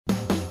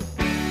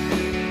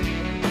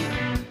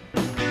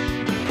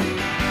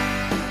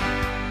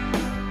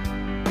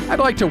I'd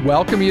like to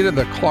welcome you to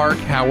the Clark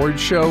Howard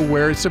Show,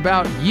 where it's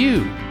about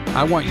you.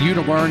 I want you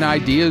to learn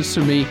ideas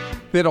from me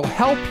that'll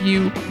help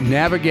you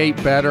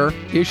navigate better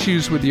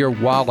issues with your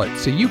wallet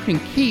so you can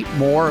keep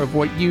more of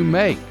what you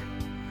make.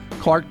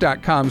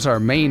 Clark.com is our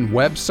main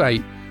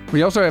website.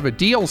 We also have a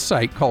deals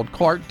site called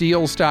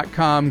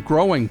clarkdeals.com,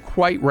 growing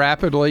quite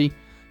rapidly.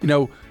 You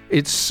know,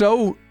 it's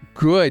so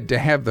good to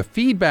have the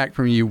feedback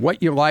from you,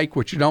 what you like,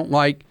 what you don't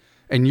like,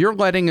 and you're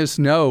letting us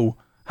know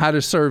how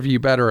to serve you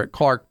better at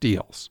Clark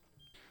Deals.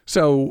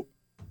 So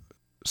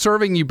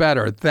serving you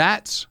better,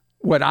 that's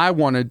what I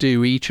want to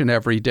do each and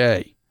every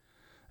day.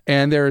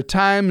 And there are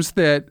times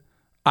that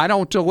I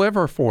don't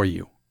deliver for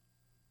you,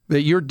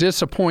 that you're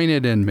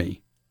disappointed in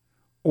me,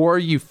 or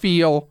you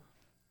feel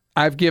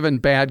I've given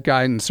bad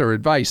guidance or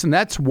advice. And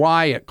that's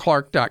why at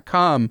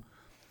Clark.com,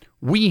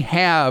 we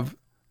have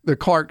the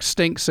Clark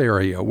Stinks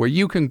area where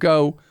you can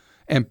go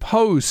and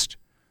post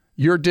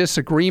your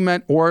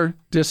disagreement or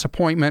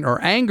disappointment or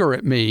anger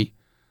at me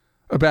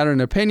about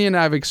an opinion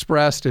I've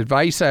expressed,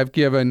 advice I've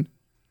given,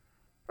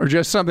 or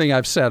just something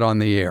I've said on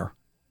the air,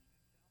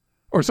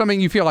 or something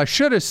you feel I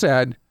should have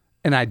said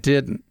and I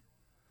didn't.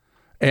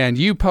 And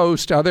you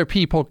post, other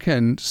people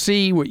can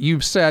see what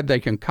you've said, they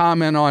can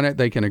comment on it,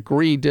 they can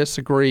agree,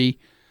 disagree.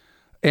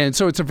 And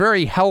so it's a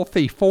very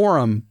healthy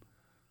forum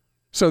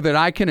so that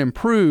I can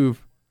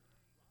improve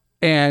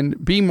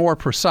and be more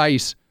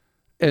precise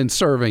in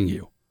serving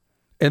you.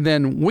 And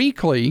then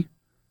weekly,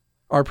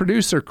 our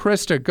producer,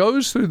 Krista,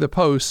 goes through the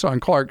posts on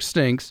Clark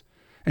Stinks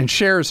and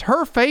shares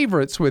her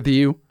favorites with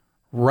you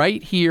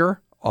right here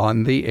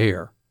on the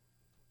air.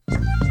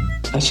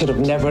 I should have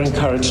never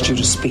encouraged you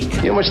to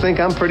speak. You must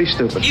think I'm pretty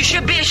stupid. You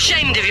should be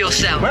ashamed of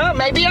yourself. Well,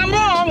 maybe I'm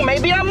wrong.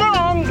 Maybe I'm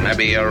wrong.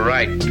 Maybe you're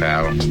right,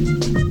 pal.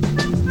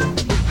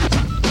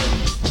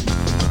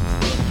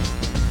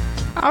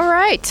 All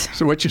right.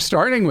 So what you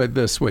starting with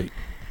this week?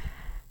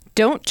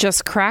 Don't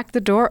just crack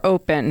the door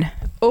open.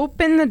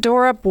 Open the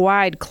door up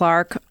wide,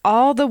 Clark,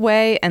 all the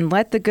way, and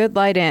let the good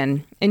light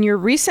in. In your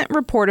recent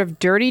report of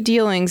dirty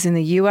dealings in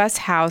the U.S.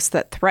 House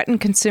that threaten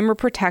consumer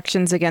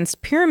protections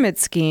against pyramid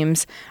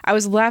schemes, I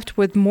was left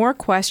with more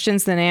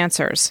questions than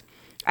answers.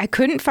 I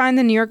couldn't find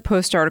the New York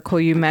Post article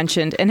you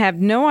mentioned and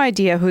have no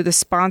idea who the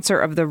sponsor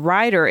of the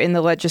rider in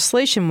the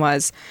legislation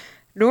was,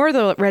 nor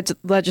the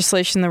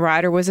legislation the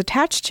rider was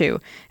attached to,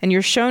 and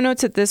your show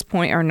notes at this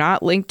point are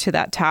not linked to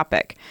that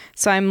topic.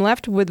 So I'm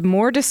left with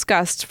more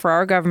disgust for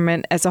our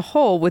government as a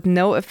whole with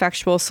no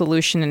effectual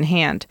solution in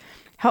hand.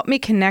 Help me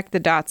connect the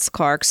dots,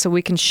 Clark, so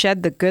we can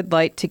shed the good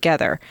light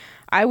together.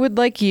 I would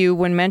like you,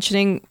 when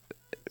mentioning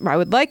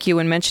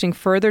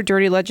further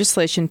dirty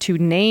legislation, to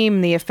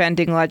name the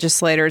offending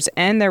legislators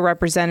and their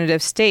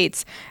representative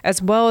states,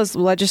 as well as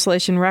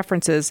legislation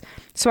references,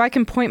 so I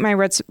can point my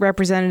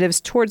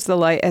representatives towards the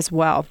light as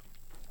well.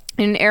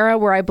 In an era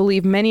where I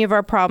believe many of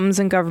our problems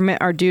in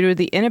government are due to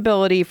the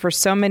inability for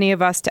so many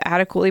of us to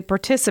adequately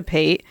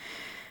participate,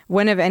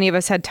 when have any of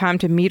us had time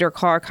to meet or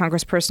call our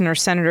congressperson or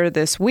senator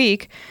this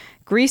week?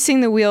 Greasing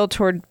the wheel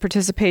toward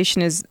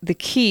participation is the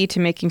key to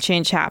making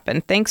change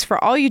happen. Thanks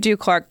for all you do,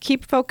 Clark.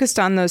 Keep focused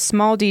on those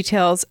small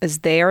details as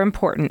they are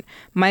important.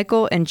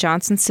 Michael in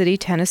Johnson City,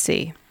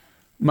 Tennessee.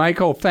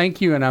 Michael,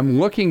 thank you. And I'm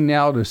looking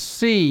now to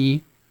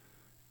see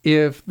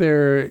if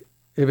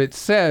it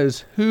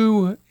says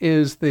who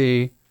is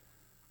the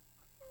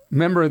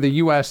member of the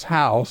U.S.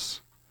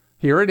 House.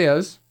 Here it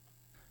is.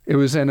 It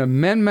was an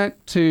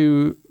amendment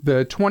to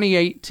the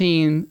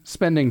 2018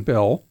 spending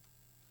bill,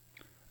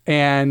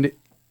 and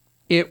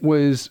it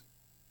was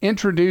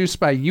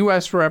introduced by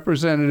U.S.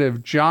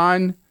 Representative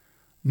John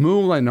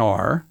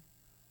Moolenaar.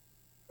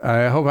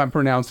 I hope I'm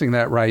pronouncing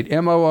that right.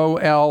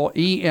 Moolenaar.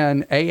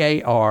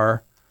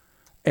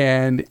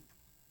 And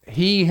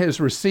he has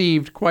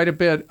received quite a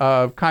bit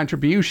of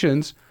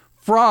contributions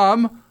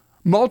from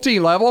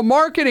multi-level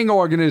marketing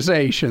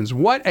organizations.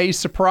 What a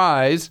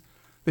surprise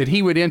that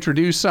he would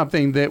introduce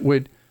something that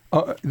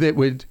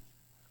would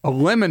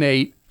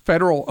eliminate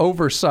federal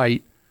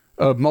oversight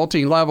of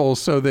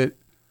multi-levels so that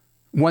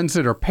ones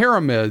that are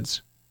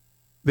pyramids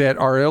that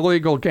are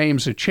illegal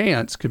games of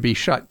chance could be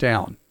shut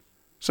down.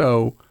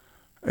 So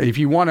if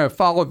you want to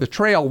follow the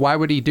trail, why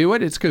would he do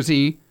it? It's because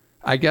he,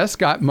 I guess,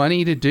 got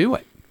money to do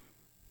it.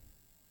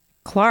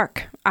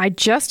 Clark, I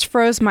just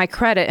froze my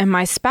credit and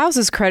my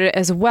spouse's credit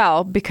as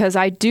well because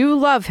I do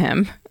love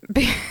him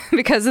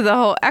because of the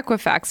whole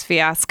Equifax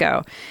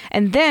fiasco.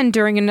 And then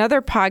during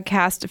another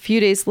podcast a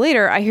few days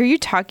later, I hear you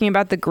talking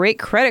about the great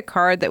credit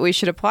card that we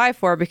should apply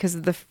for because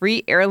of the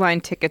free airline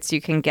tickets you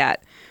can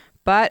get.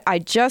 But I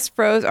just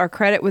froze our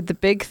credit with the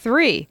big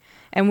three.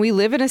 And we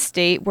live in a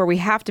state where we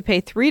have to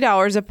pay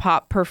 $3 a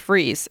pop per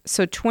freeze.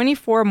 So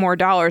 $24 more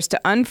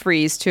to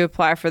unfreeze to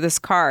apply for this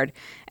card.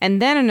 And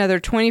then another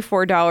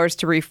 $24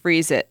 to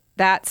refreeze it.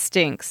 That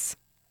stinks.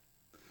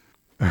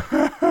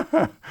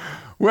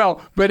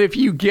 Well, but if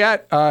you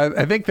get,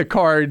 I think the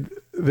card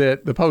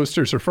that the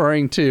poster's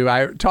referring to,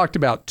 I talked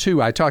about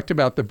two. I talked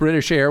about the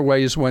British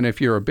Airways one if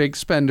you're a big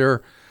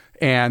spender,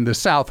 and the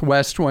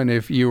Southwest one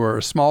if you are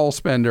a small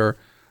spender.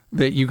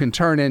 that you can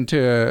turn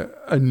into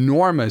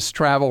enormous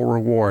travel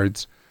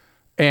rewards.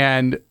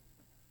 And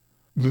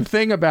the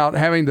thing about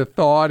having to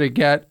thaw to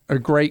get a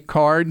great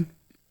card,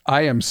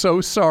 I am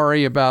so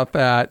sorry about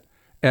that.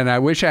 And I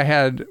wish I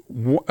had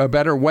a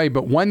better way.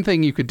 But one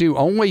thing you could do,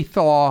 only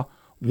thaw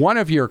one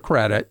of your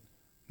credit,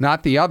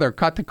 not the other.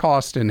 Cut the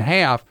cost in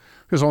half,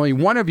 because only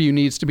one of you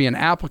needs to be an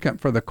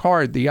applicant for the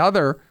card. The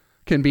other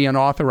can be an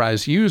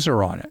authorized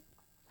user on it.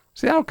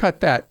 So that'll cut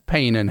that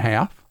pain in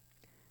half.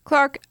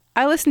 Clark,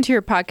 I listen to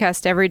your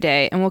podcast every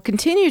day and will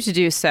continue to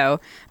do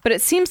so, but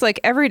it seems like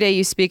every day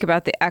you speak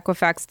about the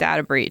Equifax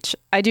data breach.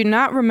 I do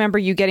not remember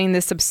you getting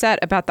this upset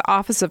about the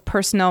Office of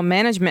Personnel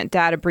Management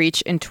data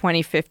breach in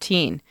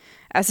 2015.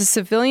 As a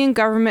civilian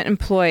government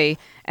employee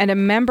and a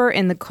member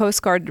in the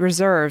Coast Guard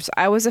Reserves,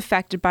 I was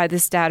affected by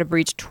this data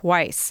breach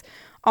twice.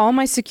 All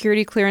my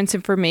security clearance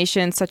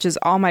information, such as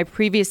all my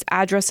previous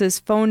addresses,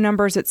 phone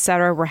numbers,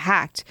 etc., were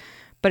hacked.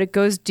 But it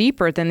goes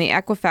deeper than the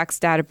Equifax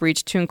data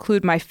breach to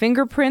include my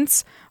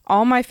fingerprints,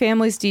 all my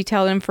family's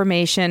detailed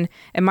information,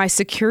 and my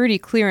security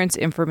clearance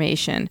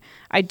information.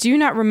 I do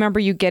not remember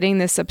you getting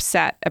this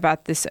upset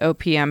about this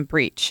OPM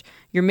breach.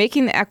 You're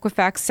making the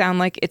Equifax sound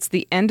like it's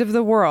the end of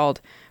the world,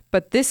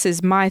 but this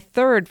is my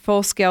third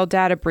full-scale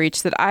data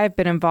breach that I have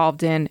been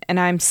involved in,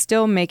 and I'm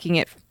still making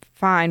it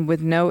fine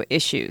with no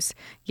issues.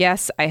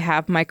 Yes, I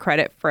have my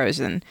credit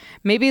frozen.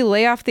 Maybe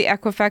lay off the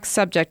Equifax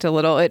subject a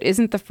little. It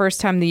isn't the first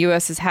time the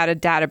U.S. has had a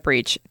data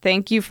breach.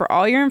 Thank you for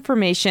all your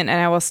information,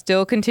 and I will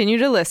still continue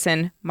to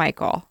listen.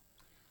 Michael.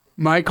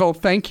 Michael,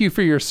 thank you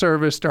for your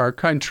service to our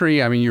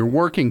country. I mean, you're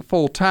working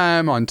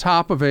full-time. On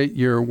top of it,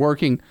 you're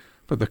working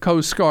for the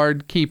Coast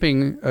Guard,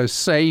 keeping us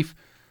safe,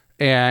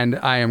 and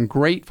I am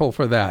grateful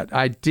for that.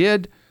 I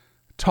did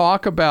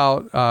talk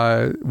about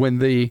when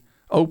the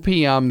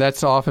OPM,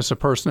 that's Office of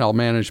Personnel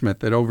Management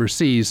that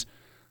oversees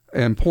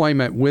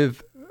employment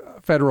with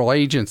federal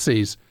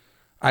agencies.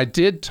 I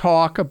did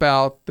talk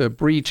about the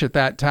breach at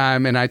that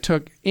time, and I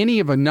took any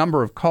of a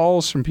number of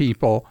calls from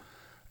people,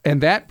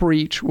 and that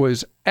breach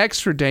was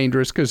extra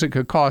dangerous because it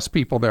could cost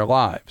people their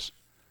lives.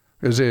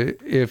 Because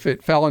if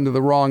it fell into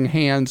the wrong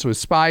hands with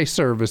spy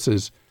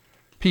services,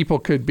 people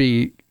could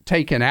be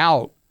taken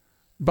out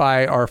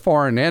by our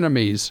foreign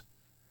enemies.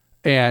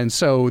 And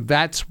so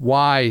that's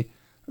why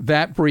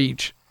that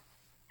breach,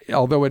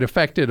 although it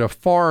affected a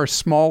far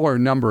smaller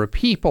number of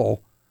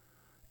people,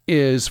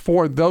 is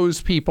for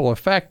those people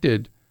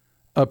affected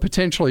a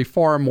potentially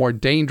far more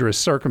dangerous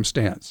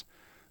circumstance.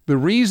 The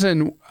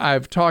reason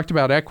I've talked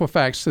about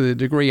Equifax to the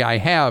degree I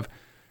have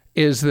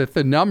is that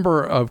the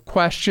number of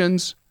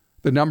questions,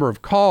 the number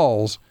of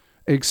calls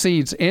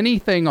exceeds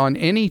anything on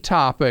any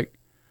topic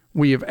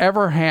we have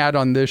ever had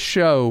on this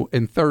show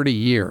in 30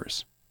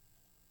 years.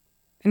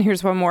 And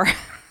here's one more.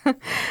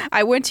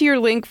 I went to your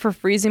link for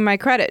freezing my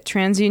credit.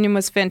 TransUnion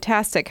was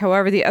fantastic.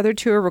 However, the other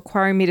two are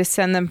requiring me to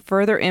send them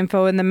further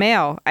info in the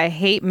mail. I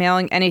hate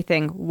mailing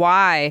anything.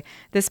 Why?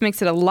 This makes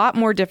it a lot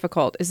more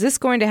difficult. Is this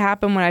going to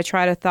happen when I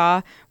try to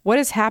thaw? What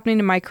is happening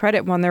to my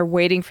credit when they're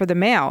waiting for the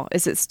mail?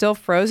 Is it still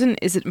frozen?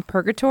 Is it in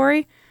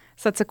purgatory?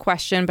 So that's a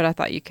question, but I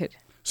thought you could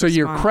So respond.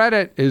 your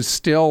credit is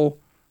still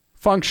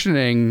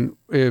functioning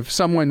if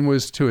someone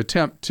was to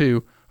attempt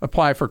to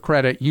apply for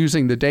credit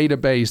using the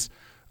database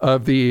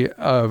of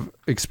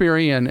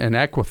Experian and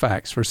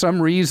Equifax. For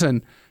some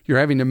reason, you're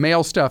having to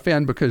mail stuff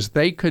in because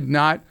they could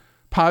not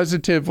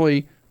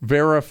positively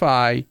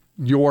verify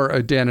your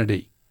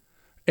identity.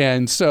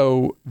 And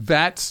so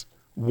that's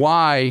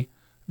why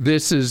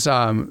this is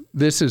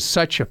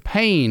such a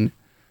pain,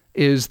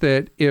 is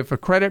that if a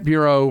credit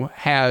bureau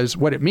has,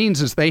 what it means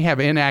is they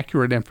have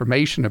inaccurate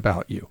information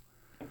about you.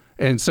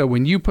 And so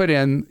when you put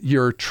in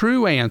your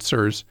true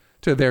answers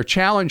to their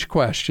challenge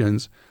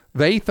questions,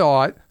 they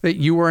thought that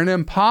you were an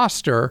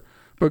imposter,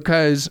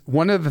 because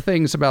one of the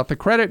things about the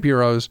credit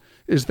bureaus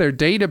is their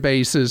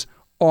databases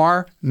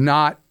are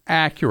not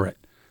accurate.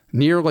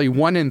 Nearly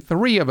 1 in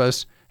 3 of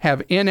us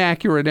have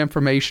inaccurate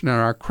information in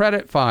our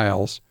credit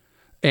files.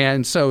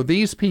 And so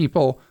these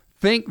people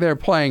think they're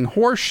playing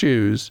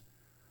horseshoes,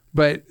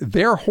 but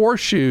their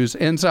horseshoes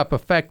ends up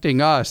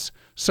affecting us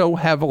so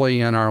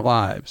heavily in our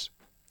lives.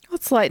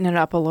 Let's lighten it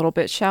up a little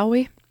bit, shall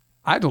we?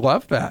 I'd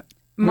love that.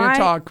 What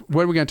are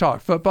we going to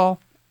talk?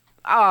 Football?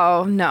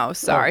 Oh, no,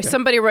 sorry. Okay.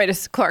 Somebody write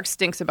us, Clark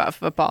stinks about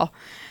football.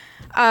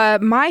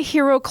 My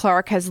hero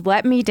Clark has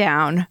let me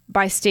down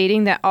by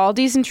stating that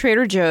Aldi's and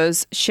Trader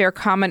Joe's share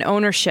common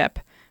ownership,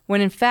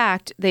 when in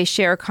fact they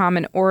share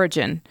common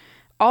origin.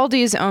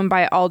 Aldi is owned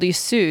by Aldi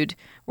Süd,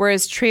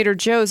 whereas Trader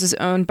Joe's is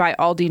owned by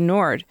Aldi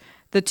Nord.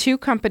 The two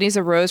companies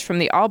arose from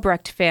the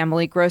Albrecht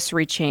family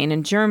grocery chain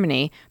in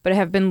Germany, but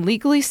have been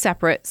legally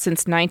separate since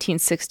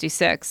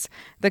 1966.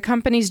 The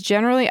companies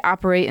generally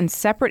operate in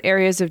separate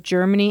areas of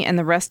Germany and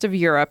the rest of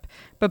Europe,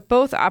 but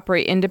both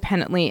operate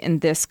independently in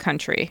this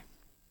country.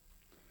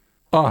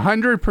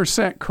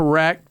 100%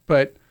 correct,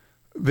 but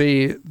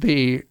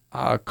the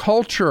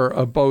culture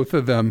of both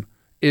of them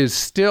is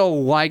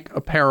still like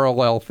a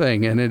parallel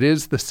thing, and it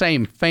is the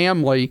same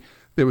family.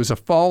 There was a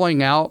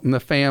falling out in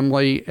the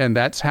family, and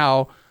that's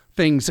how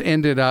things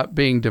ended up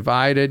being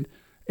divided.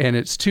 And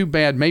it's too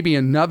bad. Maybe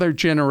another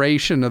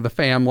generation of the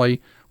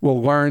family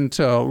will learn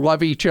to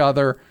love each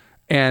other,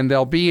 and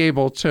they'll be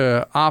able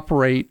to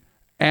operate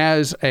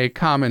as a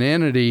common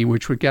entity,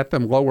 which would get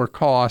them lower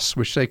costs,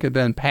 which they could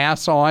then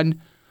pass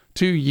on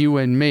to you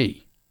and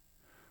me.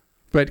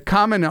 But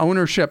common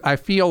ownership, I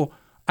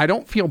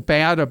don't feel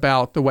bad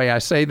about the way I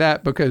say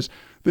that, because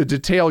the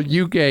detail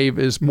you gave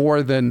is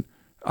more than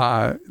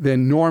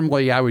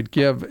normally I would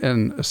give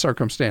in a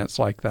circumstance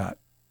like that.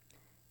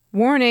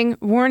 Warning,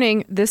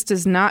 warning, this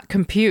does not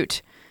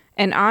compute.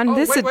 And on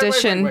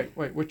edition...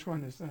 Wait, which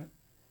one is that?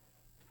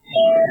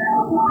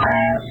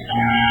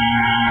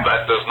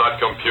 That does not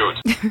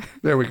compute.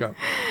 There we go.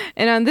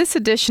 And on this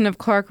edition of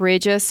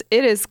Clarkrageous,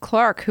 it is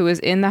Clark who is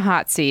in the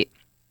hot seat.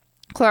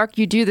 Clark,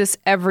 you do this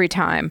every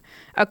time.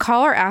 A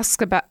caller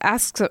asks,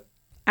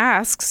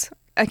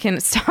 I can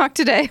talk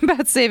today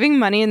about saving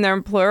money in their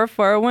employer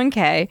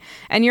 401k,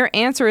 and your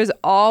answer is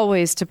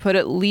always to put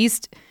at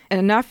least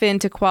enough in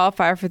to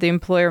qualify for the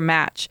employer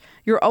match.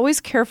 You're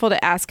always careful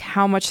to ask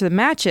how much the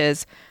match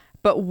is,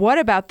 but what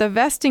about the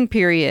vesting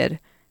period?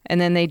 And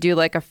then they do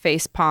like a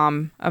face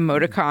palm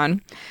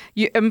emoticon.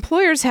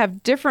 Employers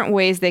have different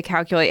ways they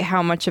calculate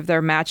how much of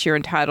their match you're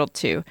entitled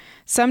to.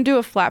 Some do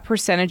a flat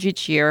percentage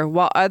each year,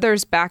 while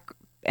others back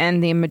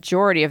end the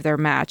majority of their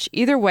match.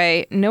 Either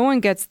way, no one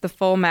gets the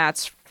full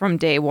match from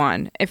day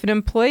one. If an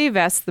employee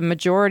vests the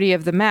majority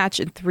of the match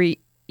in 3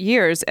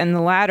 years and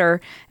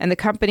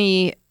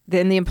the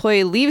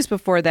employee leaves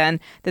before then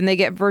they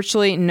get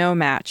virtually no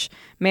match.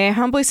 May I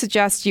humbly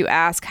suggest you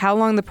ask how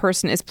long the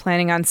person is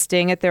planning on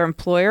staying at their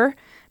employer?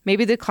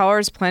 Maybe the caller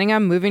is planning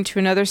on moving to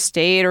another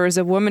state, or is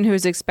a woman who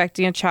is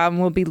expecting a child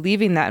and will be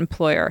leaving that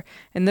employer.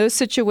 In those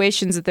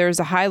situations that there is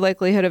a high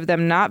likelihood of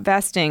them not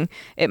vesting,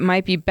 it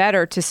might be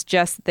better to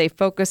suggest that they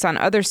focus on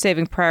other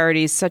saving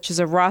priorities, such as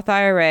a Roth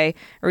IRA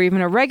or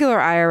even a regular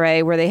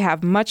IRA, where they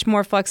have much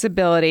more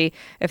flexibility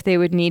if they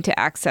would need to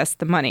access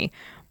the money.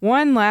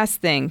 One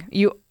last thing,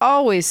 you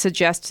always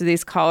suggest to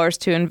these callers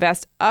to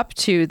invest up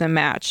to the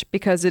match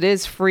because it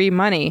is free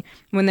money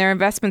when their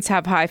investments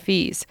have high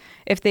fees.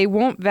 If they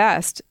won't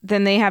vest,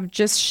 then they have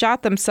just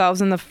shot themselves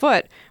in the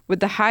foot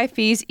with the high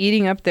fees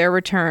eating up their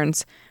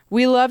returns.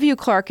 We love you,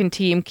 Clark and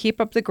team.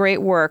 Keep up the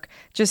great work.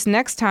 Just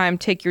next time,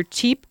 take your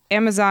cheap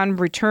Amazon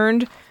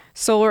returned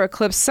solar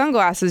eclipse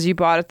sunglasses you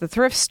bought at the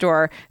thrift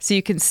store so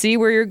you can see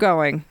where you're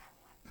going.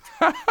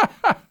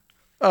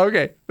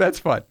 Okay, that's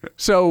fun.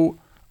 So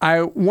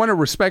I want to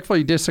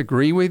respectfully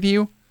disagree with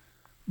you,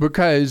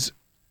 because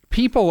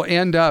people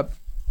end up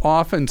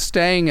often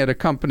staying at a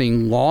company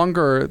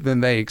longer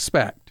than they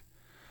expect.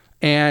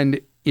 And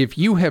if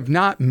you have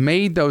not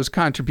made those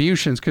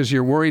contributions because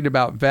you're worried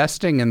about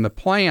vesting in the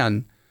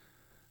plan,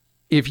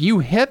 if you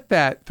hit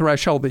that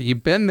threshold that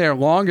you've been there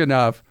long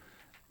enough,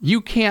 you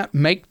can't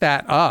make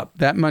that up.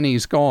 That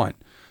money's gone.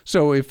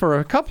 So if for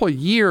a couple of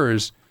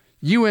years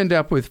you end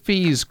up with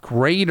fees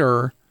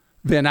greater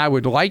than I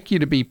would like you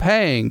to be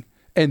paying,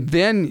 and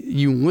then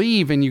you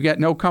leave and you get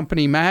no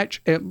company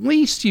match, at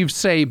least you've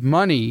saved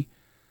money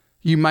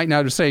you might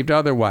not have saved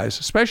otherwise.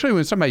 Especially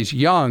when somebody's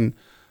young,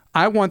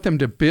 I want them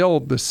to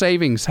build the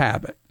savings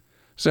habit.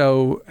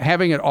 So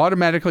having it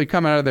automatically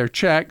come out of their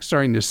check,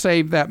 starting to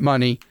save that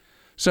money.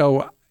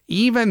 So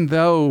even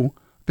though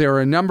there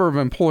are a number of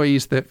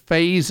employees that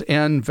phase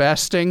in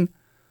vesting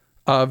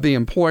of the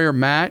employer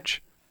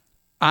match,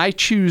 I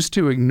choose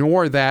to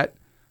ignore that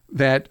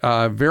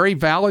very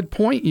valid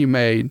point you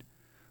made,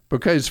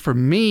 because for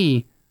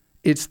me,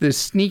 it's this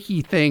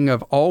sneaky thing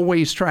of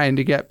always trying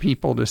to get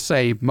people to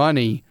save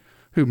money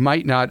who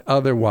might not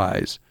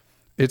otherwise.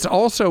 It's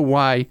also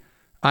why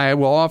I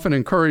will often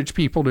encourage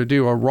people to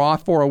do a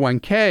Roth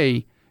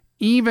 401k,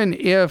 even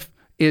if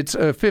it's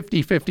a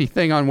 50-50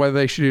 thing on whether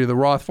they should do the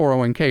Roth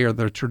 401k or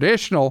the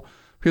traditional,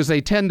 because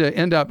they tend to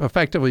end up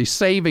effectively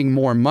saving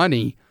more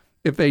money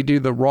if they do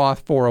the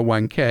Roth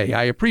 401k.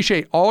 I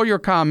appreciate all your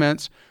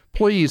comments.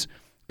 Please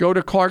go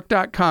to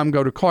Clark.com,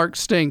 go to Clark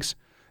Stinks,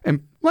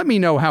 and let me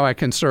know how I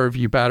can serve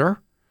you better.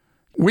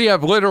 We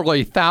have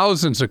literally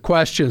thousands of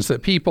questions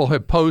that people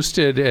have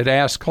posted at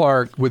Ask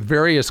Clark with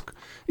various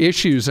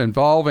issues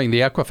involving the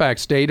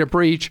Equifax data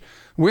breach.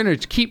 We're going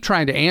to keep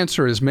trying to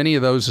answer as many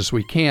of those as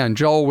we can.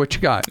 Joel, what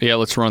you got? Yeah,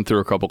 let's run through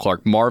a couple,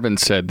 Clark. Marvin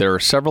said there are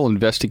several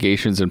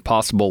investigations and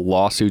possible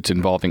lawsuits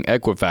involving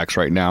Equifax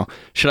right now.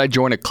 Should I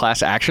join a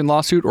class action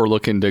lawsuit or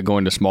look into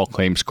going to small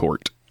claims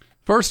court?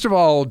 First of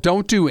all,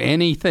 don't do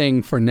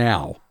anything for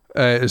now.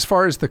 As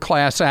far as the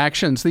class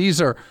actions, these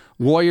are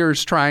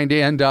lawyers trying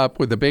to end up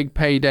with a big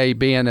payday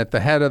being at the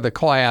head of the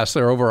class.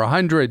 There are over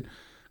 100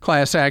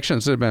 class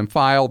actions that have been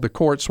filed. The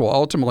courts will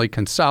ultimately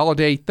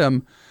consolidate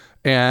them.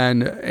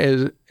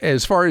 And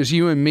as far as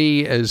you and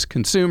me as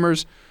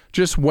consumers,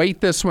 just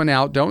wait this one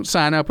out. Don't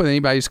sign up with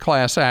anybody's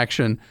class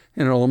action,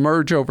 and it'll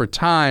emerge over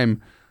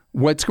time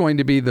what's going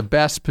to be the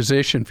best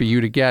position for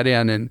you to get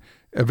in and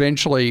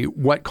eventually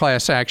what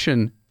class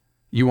action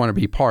you want to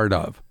be part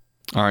of.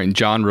 All right, and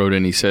John wrote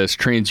in, he says,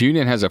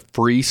 TransUnion has a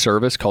free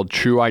service called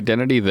True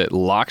Identity that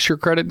locks your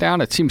credit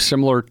down. It seems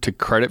similar to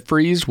Credit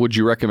Freeze. Would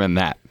you recommend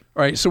that?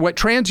 All right, so what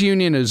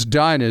TransUnion has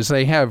done is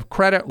they have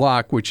Credit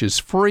Lock, which is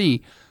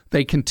free.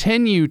 They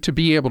continue to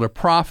be able to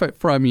profit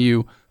from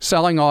you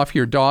selling off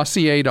your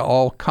dossier to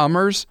all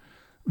comers,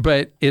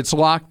 but it's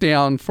locked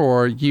down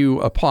for you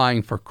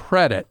applying for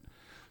credit.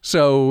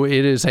 So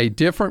it is a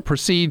different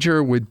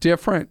procedure with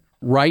different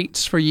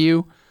rights for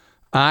you.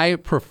 I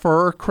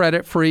prefer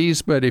credit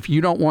freeze, but if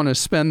you don't want to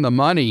spend the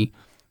money,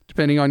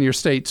 depending on your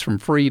states from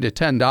free to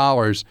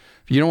 $10,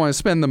 if you don't want to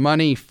spend the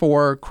money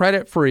for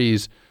credit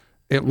freeze,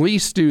 at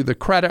least do the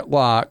Credit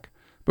Lock,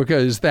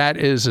 because that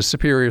is a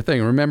superior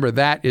thing. Remember,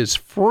 that is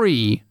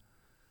free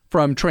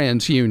from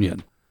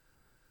TransUnion.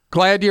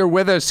 Glad you're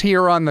with us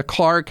here on the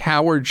Clark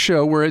Howard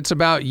Show, where it's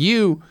about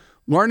you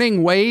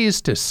learning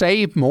ways to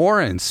save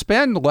more and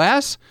spend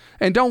less,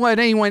 and don't let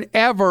anyone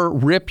ever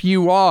rip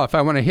you off.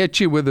 I want to hit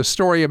you with a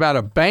story about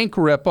a bank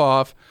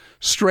ripoff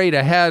straight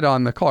ahead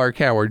on the Clark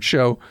Howard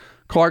Show.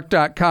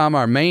 Clark.com,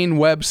 our main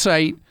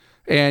website.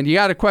 And you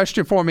got a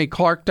question for me,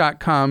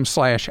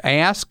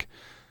 clark.com/ask.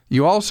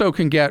 You also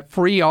can get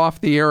free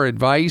off-the-air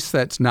advice.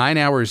 That's 9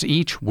 hours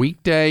each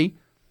weekday.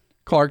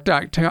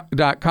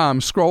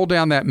 Clark.com. Scroll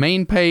down that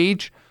main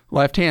page,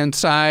 left-hand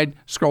side.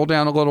 Scroll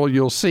down a little.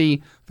 You'll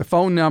see the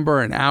phone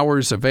number and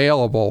hours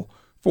available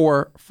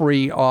for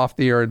free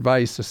off-the-air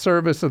advice. The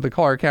service of the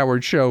Clark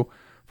Howard Show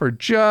for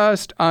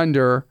just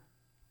under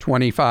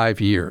 25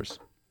 years.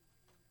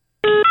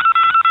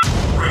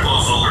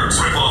 Rip-off alert.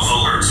 Rip-off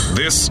alert.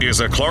 This is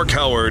a Clark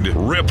Howard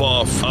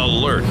Rip-off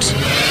Alert.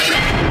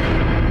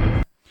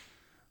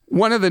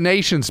 One of the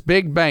nation's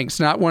big banks,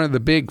 not one of the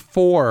big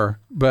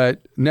four,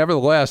 but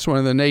nevertheless one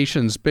of the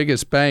nation's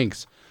biggest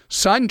banks,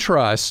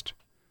 SunTrust,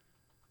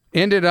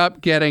 ended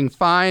up getting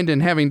fined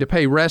and having to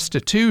pay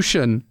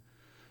restitution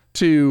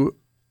to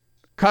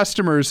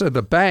customers of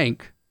the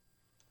bank,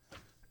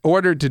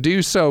 ordered to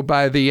do so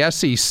by the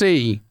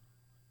SEC,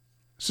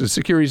 so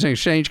Securities and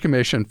Exchange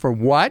Commission, for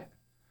what?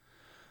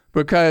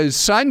 Because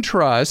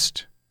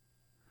SunTrust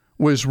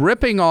was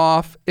ripping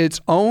off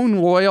its own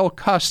loyal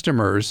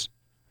customers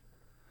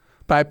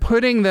by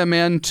putting them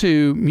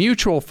into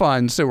mutual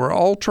funds that were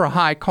ultra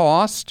high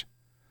cost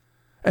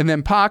and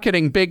then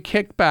pocketing big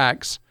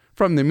kickbacks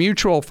from the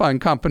mutual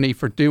fund company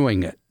for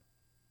doing it.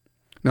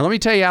 Now, let me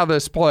tell you how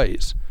this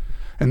plays.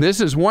 And this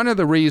is one of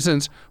the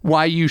reasons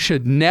why you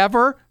should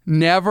never,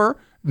 not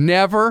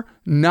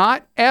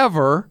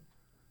ever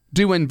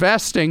do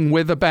investing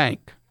with a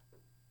bank.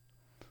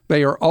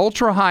 They are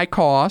ultra high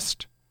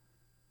cost,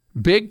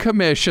 big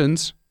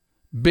commissions,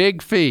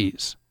 big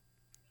fees.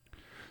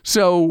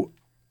 So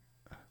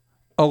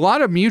a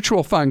lot of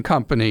mutual fund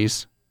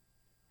companies,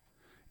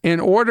 in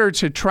order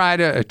to try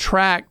to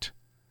attract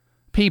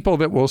people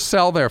that will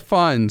sell their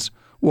funds,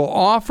 will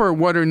offer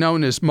what are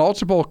known as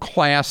multiple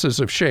classes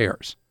of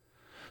shares.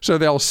 So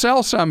they'll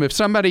sell some. If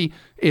somebody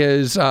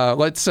is,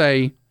 let's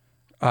say,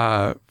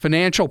 a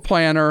financial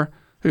planner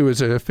who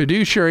is a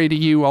fiduciary to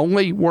you,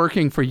 only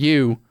working for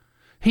you,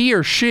 he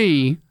or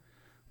she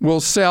will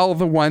sell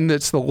the one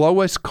that's the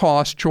lowest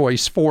cost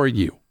choice for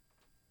you.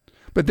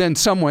 But then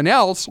someone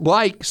else,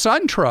 like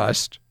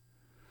SunTrust,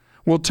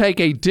 will take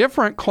a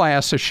different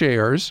class of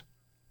shares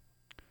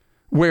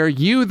where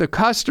you, the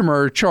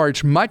customer,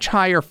 charge much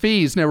higher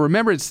fees. Now,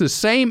 remember, it's the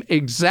same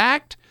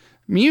exact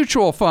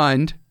mutual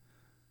fund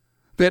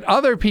that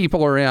other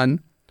people are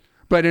in,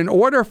 but in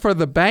order for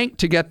the bank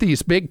to get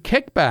these big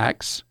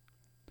kickbacks,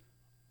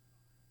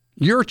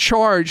 you're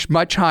charged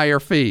much higher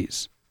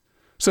fees.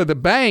 So the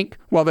bank,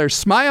 while they're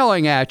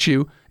smiling at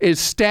you, is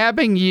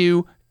stabbing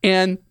you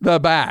in the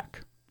back.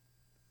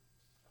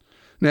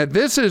 Now,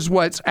 this is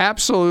what's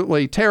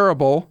absolutely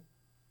terrible.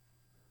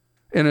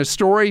 In a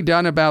story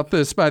done about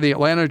this by the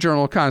Atlanta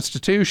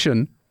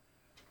Journal-Constitution,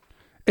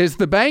 is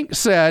the bank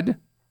said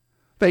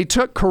they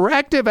took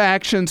corrective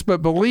actions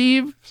but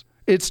believes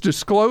its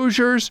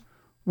disclosures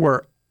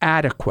were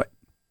adequate.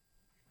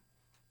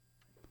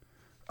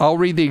 I'll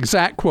read the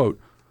exact quote.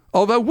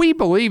 Although we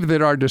believe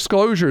that our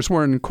disclosures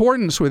were in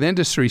accordance with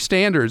industry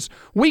standards,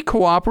 we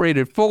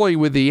cooperated fully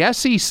with the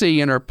SEC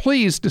and are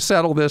pleased to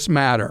settle this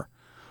matter.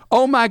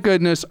 Oh my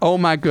goodness, oh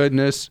my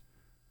goodness.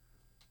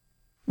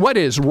 What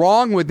is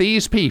wrong with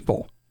these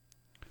people?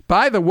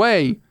 By the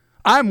way,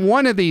 I'm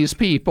one of these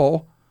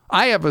people.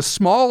 I have a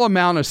small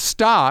amount of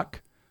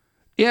stock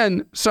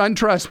in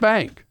SunTrust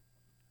Bank.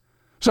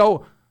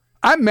 So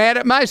I'm mad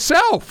at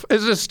myself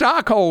as a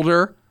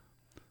stockholder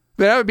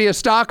that I would be a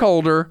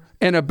stockholder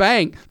in a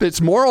bank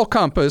that's moral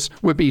compass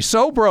would be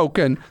so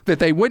broken that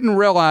they wouldn't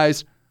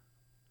realize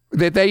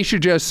that they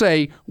should just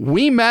say,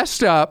 we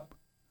messed up,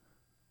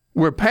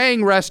 we're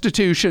paying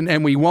restitution,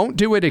 and we won't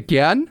do it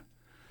again,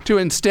 to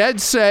instead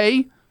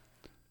say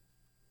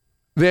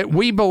that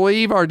we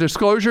believe our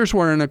disclosures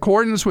were in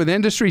accordance with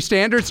industry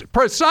standards.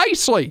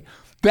 Precisely.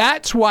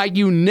 That's why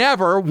you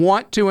never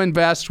want to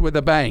invest with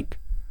a bank.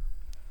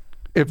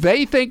 If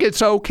they think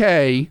it's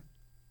okay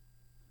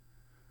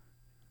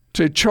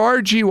to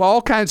charge you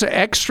all kinds of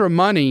extra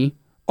money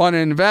on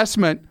an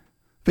investment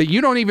that you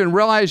don't even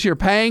realize you're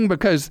paying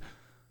because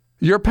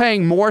you're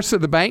paying more so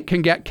the bank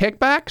can get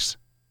kickbacks,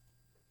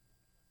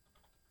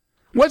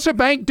 What's a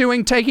bank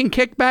doing taking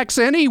kickbacks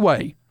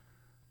anyway?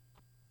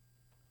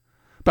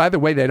 By the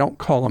way, they don't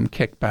call them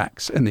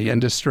kickbacks in the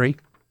industry.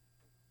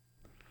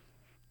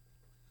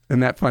 Isn't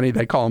that funny?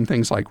 They call them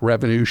things like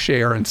revenue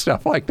share and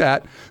stuff like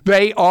that.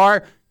 They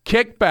are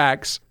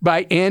kickbacks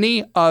by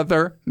any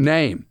other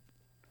name.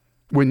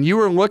 When you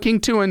are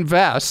looking to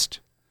invest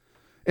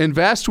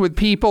with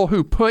people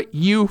who put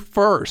you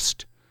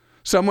first,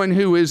 someone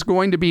who is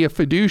going to be a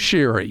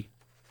fiduciary.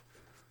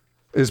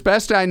 As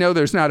best I know,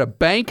 there's not a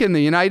bank in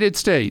the United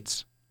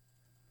States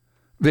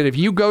that if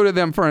you go to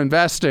them for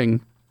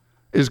investing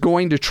is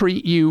going to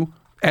treat you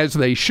as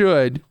they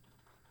should,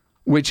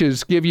 which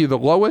is give you the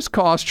lowest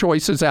cost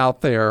choices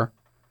out there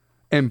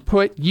and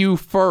put you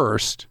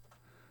first,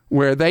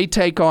 where they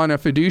take on a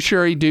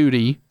fiduciary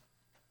duty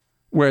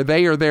where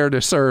they are there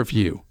to serve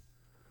you.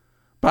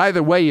 By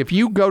the way, if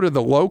you go to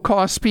the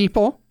low-cost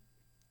people,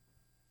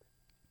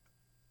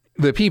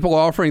 the people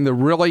offering the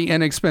really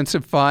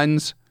inexpensive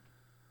funds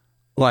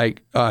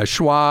like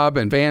Schwab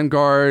and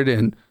Vanguard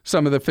and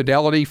some of the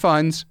Fidelity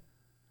funds,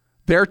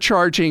 they're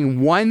charging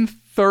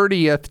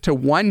 1/30th to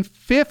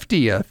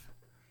 1/50th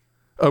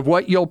of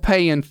what you'll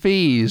pay in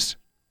fees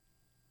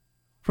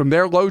from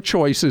their low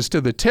choices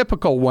to the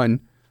typical one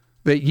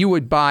that you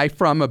would buy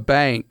from a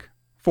bank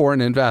for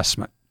an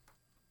investment.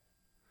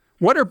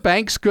 What are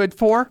banks good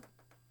for?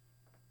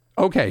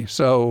 Okay,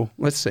 so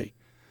let's see.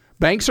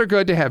 Banks are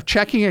good to have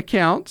checking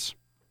accounts,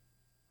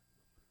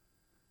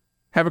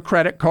 have a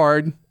credit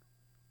card.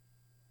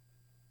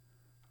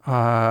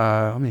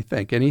 Let me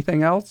think.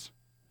 Anything else?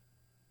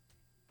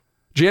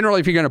 Generally,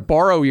 if you're going to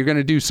borrow, you're going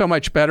to do so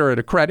much better at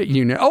a credit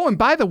union. Oh, and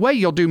by the way,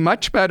 you'll do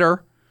much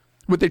better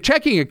with a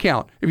checking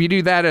account if you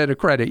do that at a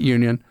credit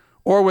union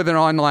or with an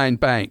online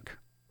bank.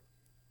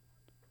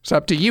 It's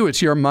up to you.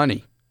 It's your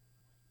money.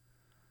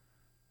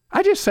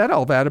 I just said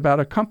all that about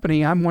a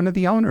company I'm one of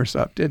the owners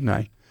of, didn't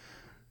I?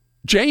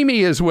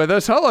 Jamie is with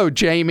us. Hello,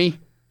 Jamie.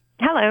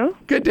 Hello.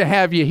 Good to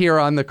have you here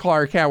on the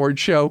Clark Howard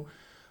Show.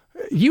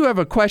 You have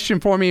a question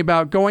for me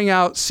about going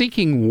out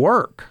seeking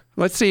work.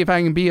 Let's see if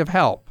I can be of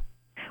help.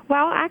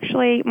 Well,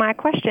 actually, my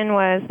question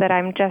was that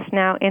I'm just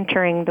now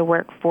entering the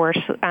workforce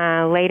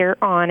later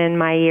on in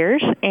my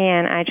years,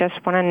 and I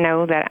just want to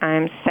know that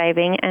I'm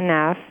saving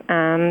enough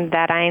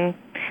that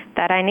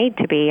I need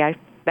to be,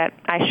 that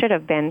I should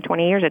have been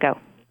 20 years ago.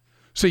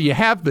 So you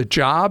have the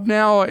job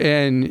now,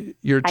 and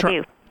you're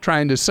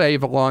trying to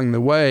save along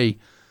the way.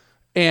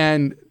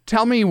 And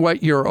tell me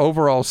what your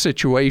overall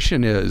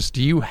situation is.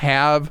 Do you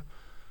have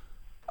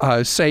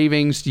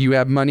savings? Do you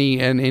have money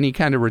in any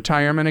kind of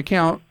retirement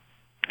account?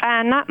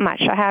 Not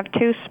much. I have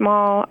two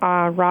small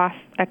Roth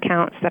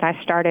accounts that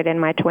I started in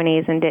my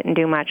 20s and didn't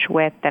do much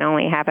with, that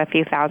only have a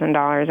few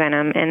 $1,000s in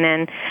them. And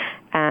then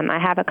I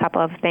have a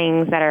couple of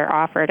things that are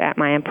offered at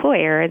my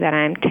employer that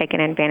I'm taking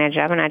advantage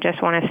of, and I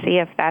just want to see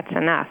if that's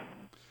enough.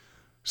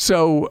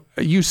 So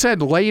you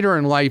said later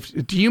in life.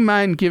 Do you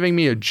mind giving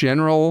me a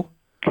general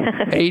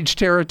age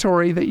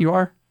territory that you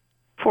are?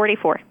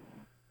 44.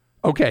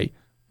 Okay.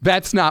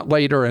 That's not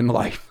later in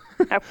life.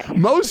 Okay.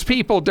 Most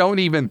people don't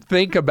even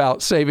think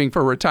about saving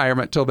for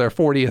retirement till their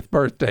 40th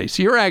birthday.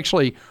 So you're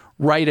actually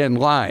right in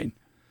line.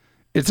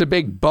 It's a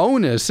big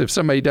bonus if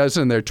somebody does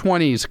in their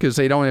 20s because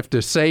they don't have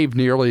to save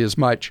nearly as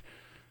much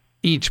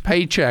each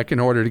paycheck in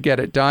order to get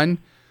it done.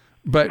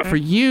 But for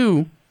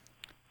you,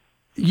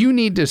 you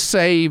need to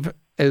save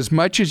as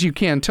much as you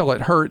can till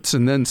it hurts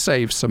and then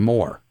save some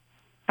more.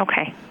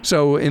 Okay.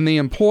 So in the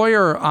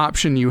employer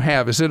option you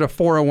have, is it a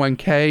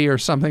 401k or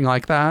something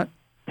like that?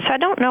 So I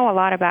don't know a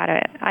lot about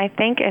it. I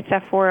think it's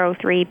a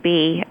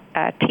 403B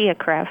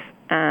TIAA-CREF,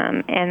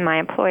 and my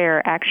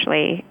employer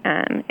actually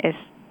is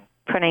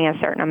putting a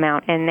certain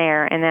amount in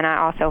there. And then I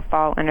also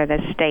fall under the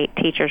state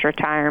teacher's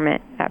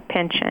retirement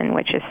pension,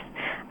 which is,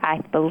 I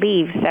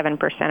believe,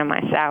 7% of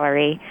my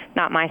salary,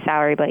 not my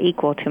salary, but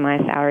equal to my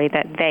salary,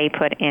 that they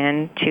put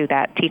into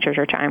that teacher's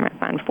retirement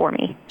fund for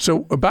me. So,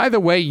 by the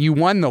way, you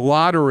won the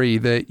lottery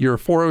that your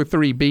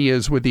 403B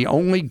is with the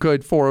only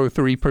good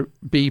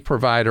 403B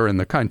provider in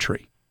the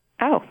country.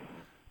 Oh.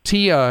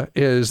 TIA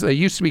is, they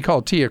used to be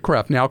called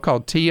TIAA-CREF, now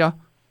called TIA.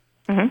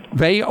 Mm-hmm.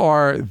 They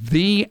are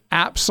the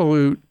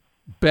absolute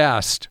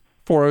best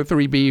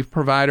 403B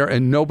provider,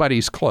 and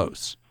nobody's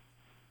close.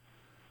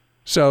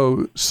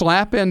 So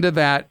slap into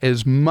that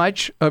as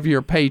much of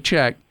your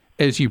paycheck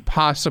as you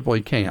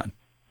possibly can.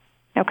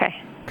 Okay.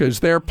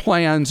 Because their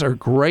plans are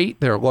great,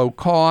 they're low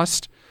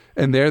cost,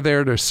 and they're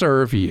there to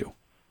serve you.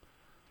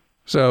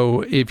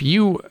 So if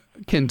you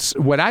can,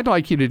 what I'd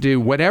like you to do,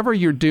 whatever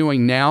you're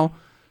doing now,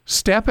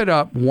 step it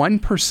up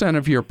 1%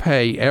 of your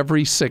pay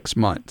every 6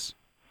 months.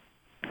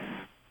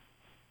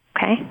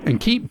 Okay. And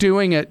keep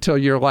doing it till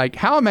you're like,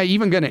 how am I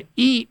even going to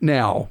eat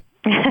now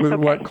with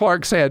what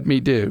Clark's had me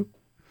do?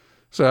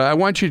 So I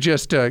want you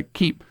just to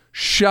keep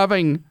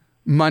shoving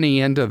money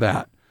into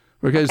that.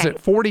 Because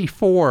at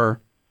 44,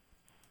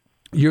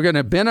 you're going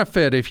to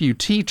benefit if you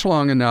teach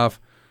long enough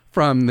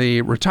from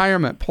the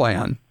retirement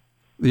plan,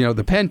 you know,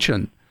 the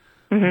pension.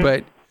 Mm-hmm.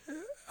 But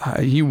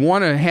you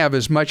want to have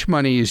as much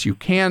money as you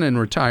can in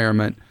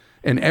retirement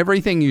And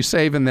everything you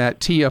save in that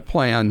TIA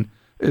plan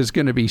is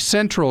going to be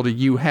central to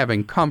you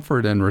having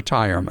comfort in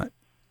retirement.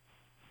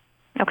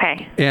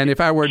 Okay. And if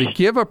I were to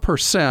give a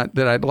percent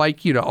that I'd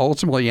like you to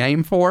ultimately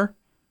aim for,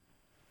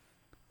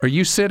 are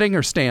you sitting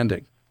or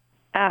standing?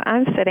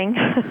 I'm sitting.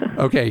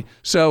 Okay.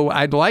 So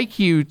I'd like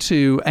you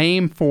to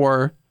aim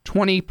for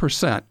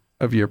 20%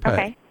 of your pay.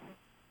 Okay.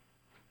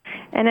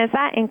 And is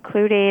that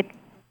included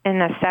in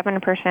the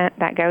 7%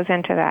 that goes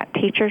into that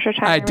teacher's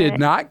retirement? I did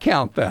not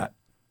count that.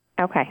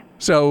 Okay.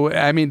 So,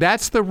 I mean,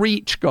 that's the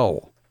reach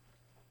goal.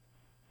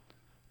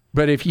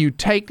 But if you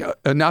take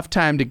enough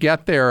time to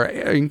get there,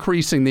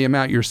 increasing the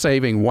amount you're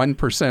saving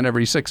 1%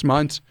 every 6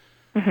 months,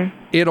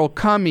 it'll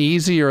come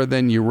easier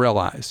than you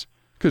realize.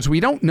 Because we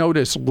don't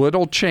notice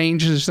little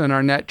changes in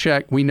our net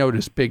check. We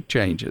notice big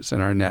changes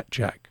in our net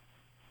check.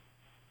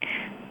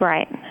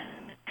 Right.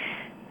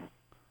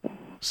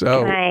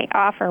 So, can I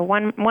offer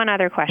one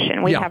other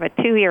question? We have a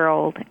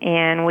 2-year-old,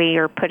 and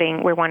we're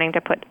wanting to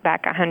put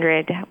back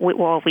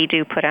we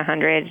do put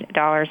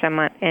 $100 a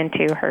month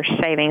into her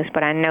savings,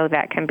 but I know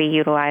that can be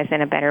utilized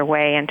in a better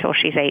way until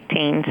she's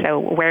 18. So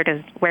where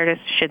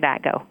should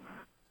that go?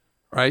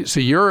 Right. So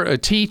you're a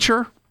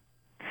teacher?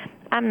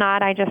 I'm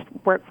not. I just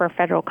work for a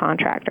federal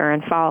contractor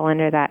and fall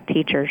under that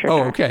teacher's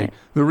retirement. Oh, okay.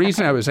 The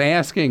reason I was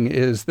asking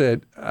is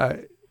that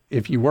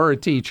if you were a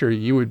teacher,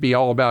 you would be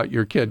all about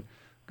your kid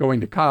going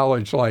to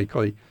college,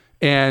 likely.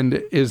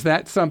 And is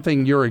that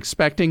something you're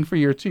expecting for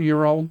your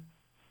 2-year-old?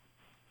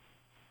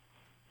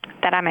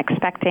 That I'm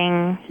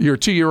expecting? Your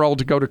 2-year-old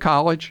to go to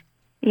college?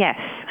 Yes.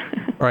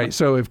 All right.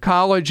 So if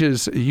college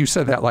is, you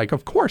said that like,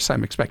 of course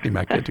I'm expecting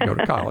my kid to go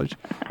to college.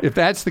 If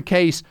that's the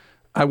case,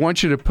 I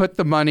want you to put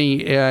the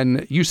money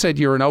in, you said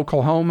you're in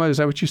Oklahoma, is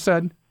that what you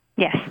said?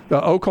 Yes.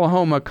 The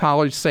Oklahoma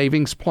College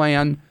Savings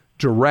Plan,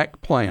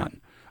 direct plan.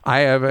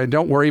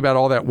 Don't worry about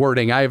all that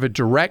wording. I have a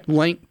direct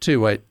link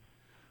to it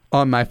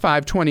on my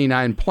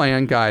 529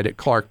 plan guide at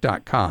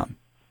clark.com.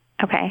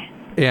 Okay.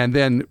 And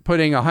then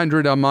putting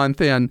 $100 a month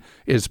in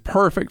is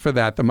perfect for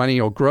that. The money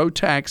will grow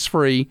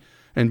tax-free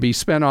and be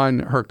spent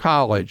on her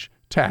college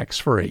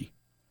tax-free.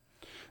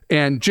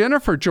 And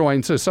Jennifer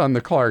joins us on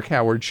the Clark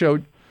Howard Show.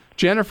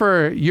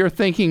 Jennifer, you're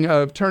thinking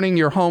of turning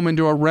your home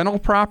into a rental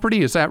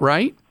property, is that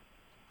right?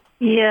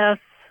 Yes.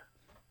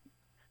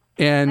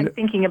 And I'm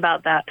thinking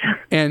about that.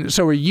 And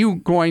so are you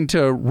going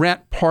to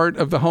rent part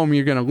of the home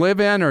you're going to live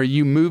in, or are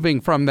you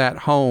moving from that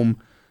home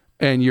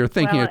and you're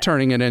thinking of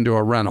turning it into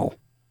a rental?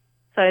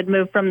 So I'd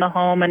move from the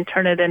home and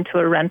turn it into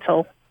a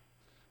rental.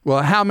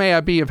 Well, how may I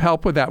be of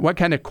help with that? What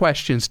kind of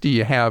questions do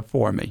you have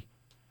for me?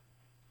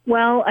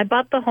 Well, I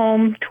bought the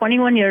home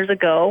 21 years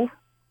ago,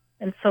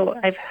 and so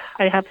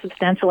I have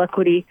substantial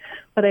equity,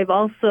 but I've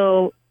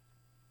also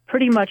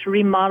pretty much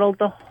remodeled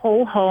the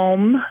whole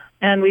home,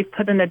 and we've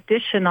put an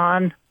addition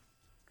on.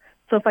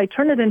 So if I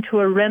turn it into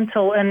a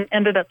rental and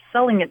ended up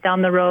selling it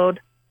down the road,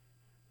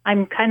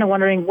 I'm kind of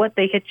wondering what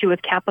they hit you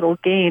with capital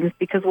gains,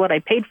 because what I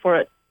paid for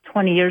it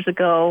 20 years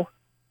ago,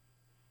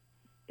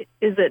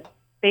 is it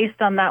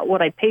based on that,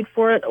 what I paid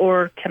for it,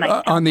 or can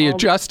I... on the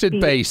adjusted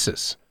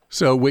basis,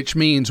 so which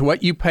means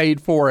what you paid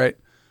for it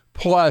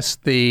plus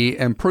the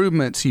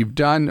improvements you've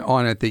done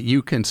on it that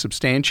you can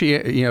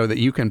substantiate, that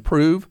you can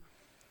prove.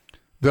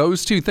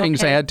 Those two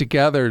things add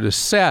together to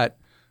set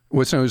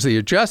what's known as the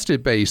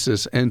adjusted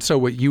basis. And so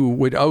what you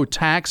would owe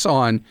tax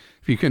on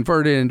if you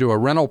convert it into a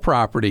rental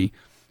property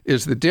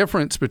is the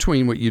difference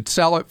between what you'd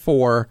sell it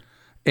for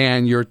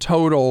and your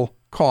total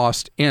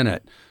cost in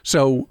it.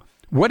 So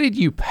what did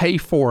you pay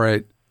for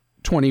it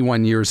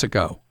 21 years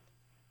ago?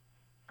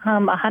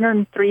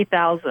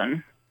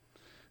 $103,000.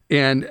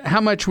 And how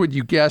much would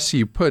you guess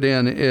you put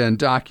in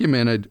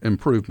documented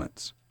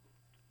improvements?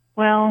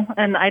 Well,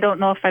 and I don't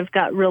know if I've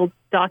got real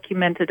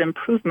documented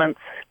improvements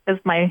as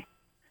my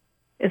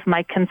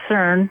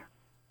concern.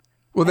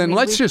 Well, then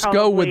let's just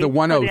go with the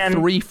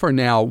 103 for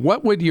now.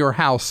 What would your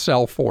house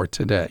sell for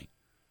today?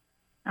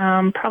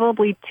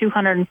 Probably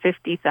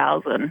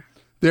 $250,000.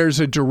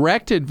 There's a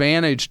direct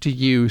advantage to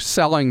you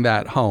selling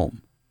that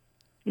home.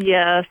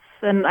 Yes,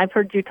 and I've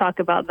heard you talk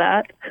about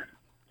that.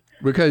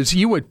 Because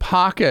you would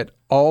pocket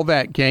all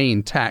that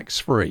gain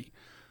tax-free.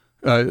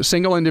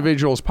 Single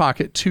individuals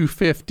pocket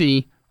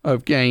 $250,000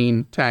 of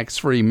gain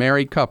tax-free.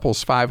 Married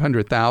couples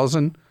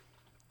 $500,000.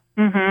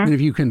 And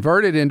if you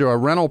convert it into a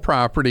rental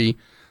property,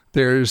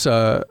 there's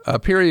a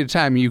period of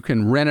time you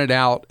can rent it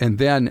out, and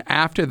then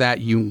after that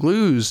you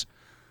lose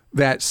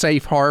that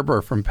safe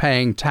harbor from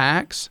paying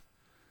tax,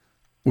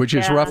 which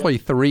is roughly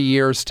 3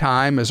 years'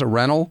 time as a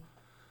rental.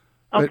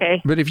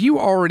 Okay. But if you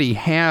already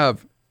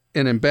have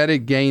an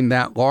embedded gain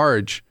that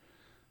large,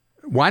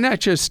 why not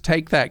just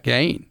take that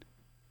gain?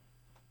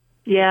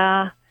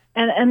 Yeah.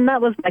 And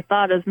that was my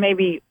thought, is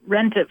maybe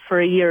rent it for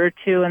a year or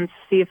two and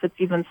see if it's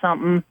even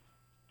something.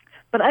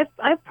 But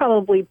I've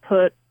probably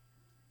put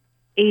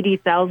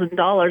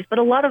 $80,000, but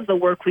a lot of the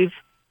work we've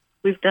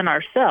done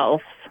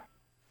ourselves.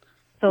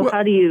 So well,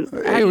 how do you?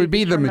 It would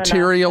be the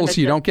materials.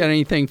 You don't get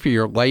anything for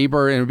your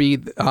labor, and it would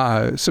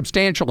be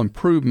substantial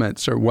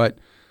improvements are what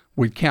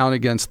would count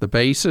against the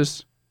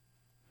basis.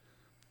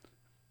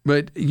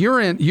 But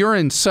you're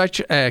in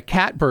such a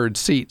catbird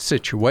seat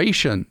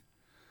situation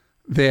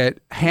that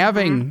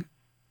having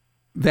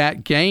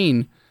that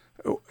gain,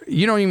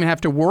 you don't even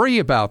have to worry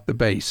about the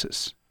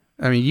basis.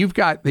 I mean, you've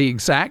got the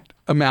exact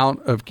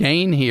amount of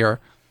gain here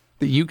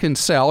that you can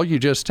sell. You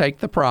just take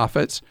the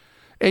profits.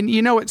 And,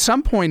 at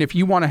some point, if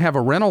you want to have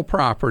a rental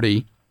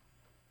property,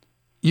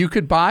 you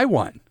could buy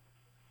one.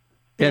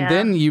 And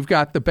then you've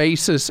got the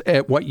basis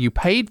at what you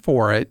paid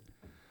for it,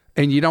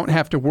 and you don't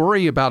have to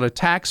worry about a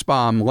tax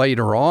bomb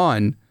later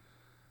on.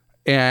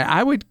 And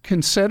I would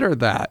consider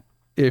that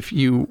if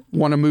you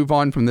want to move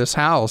on from this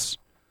house,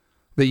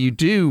 that you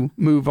do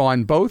move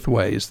on both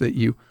ways, that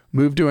you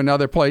move to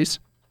another place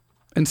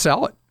and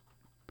sell it.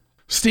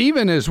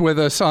 Stephen is with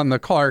us on the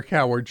Clark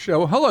Howard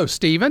Show. Hello,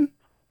 Stephen.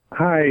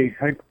 Hi.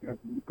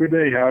 Good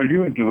day. How are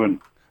you doing?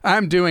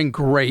 I'm doing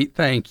great,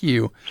 thank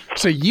you.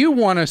 So you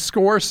want to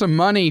score some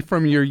money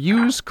from your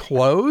used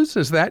clothes?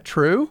 Is that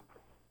true?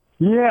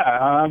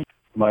 Yeah.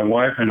 My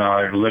wife and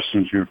I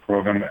listened to your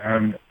program,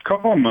 and a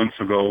couple of months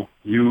ago,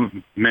 you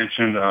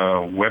mentioned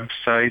a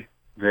website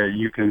that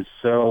you can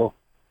sell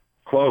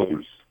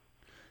clothes.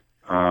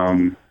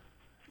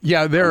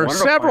 Yeah, there are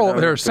several.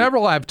 There are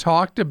several I've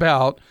talked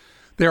about.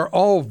 They're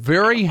all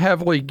very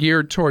heavily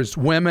geared towards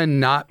women,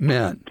 not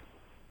men.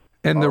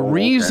 And the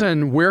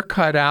reason we're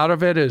cut out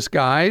of it as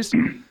guys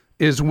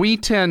is we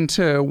tend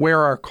to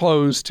wear our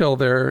clothes till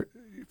they're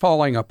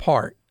falling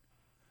apart.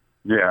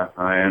 Yeah,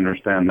 I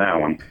understand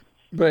that one.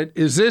 But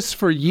is this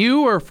for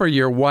you or for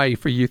your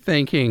wife? Are you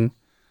thinking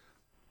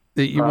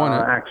that you want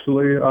to?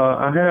 Actually,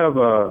 I have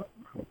a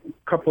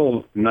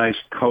couple nice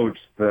coats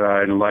that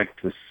I'd like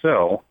to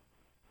sell.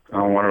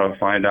 I wanted to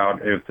find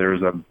out if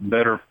there's a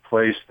better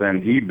place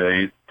than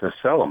eBay to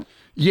sell them.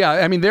 Yeah,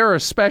 I mean, there are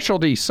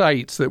specialty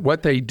sites that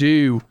what they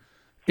do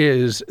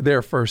is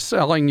they're for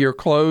selling your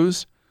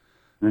clothes,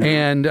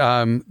 and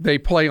they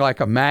play like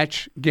a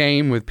match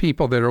game with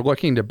people that are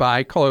looking to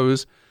buy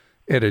clothes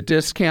at a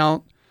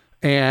discount.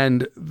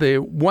 And the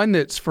one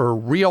that's for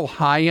real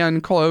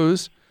high-end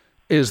clothes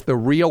is the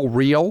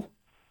Real,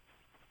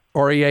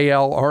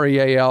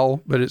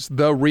 R-E-A-L, but it's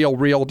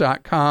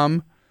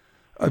therealreal.com.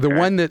 The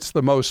one that's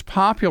the most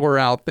popular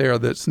out there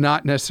that's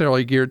not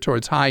necessarily geared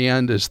towards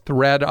high-end is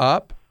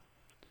ThreadUp,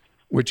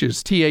 which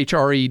is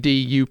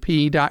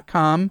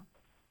ThreadUp.com.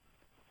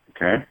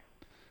 Okay.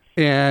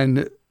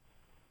 And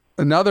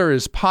another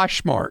is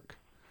Poshmark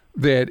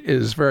that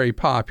is very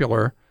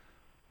popular.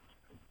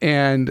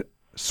 And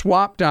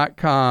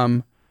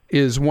Swap.com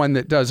is one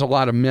that does a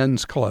lot of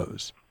men's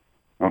clothes.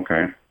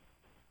 Okay.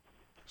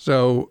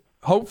 So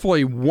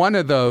hopefully one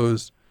of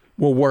those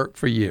will work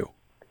for you.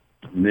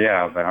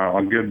 Yeah,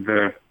 I'll give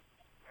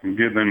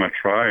them a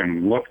try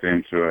and look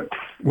into it.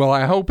 Well,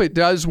 I hope it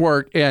does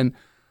work. And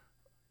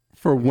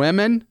for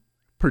women,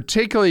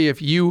 particularly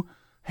if you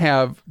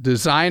have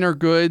designer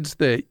goods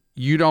that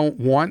you don't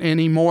want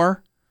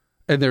anymore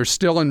and they're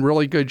still in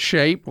really good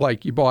shape,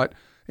 like you bought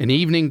an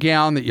evening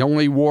gown that you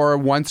only wore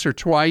once or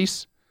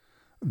twice,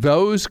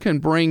 those can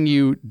bring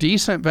you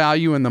decent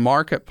value in the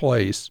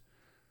marketplace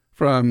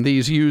from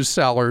these used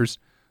sellers.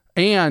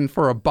 And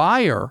for a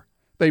buyer,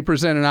 they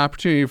present an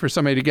opportunity for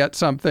somebody to get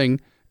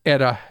something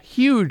at a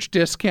huge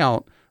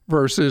discount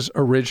versus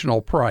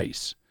original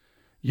price.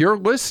 You're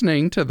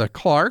listening to The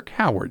Clark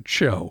Howard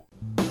Show.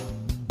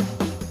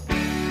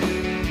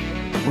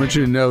 I want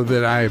you to know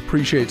that I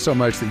appreciate so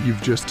much that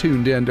you've just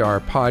tuned into our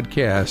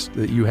podcast,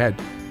 that you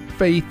had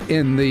faith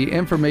in the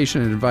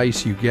information and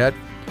advice you get.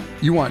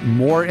 You want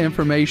more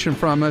information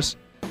from us?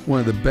 One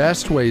of the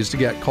best ways to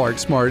get Clark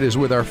Smart is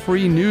with our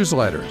free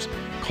newsletters,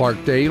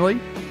 Clark Daily,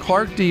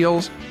 Clark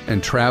Deals,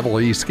 and Travel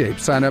Escape.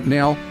 Sign up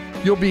now.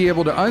 You'll be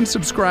able to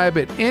unsubscribe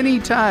at any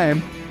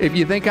time if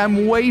you think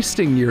I'm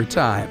wasting your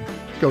time.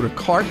 Go to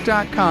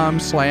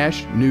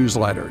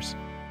clark.com/newsletters.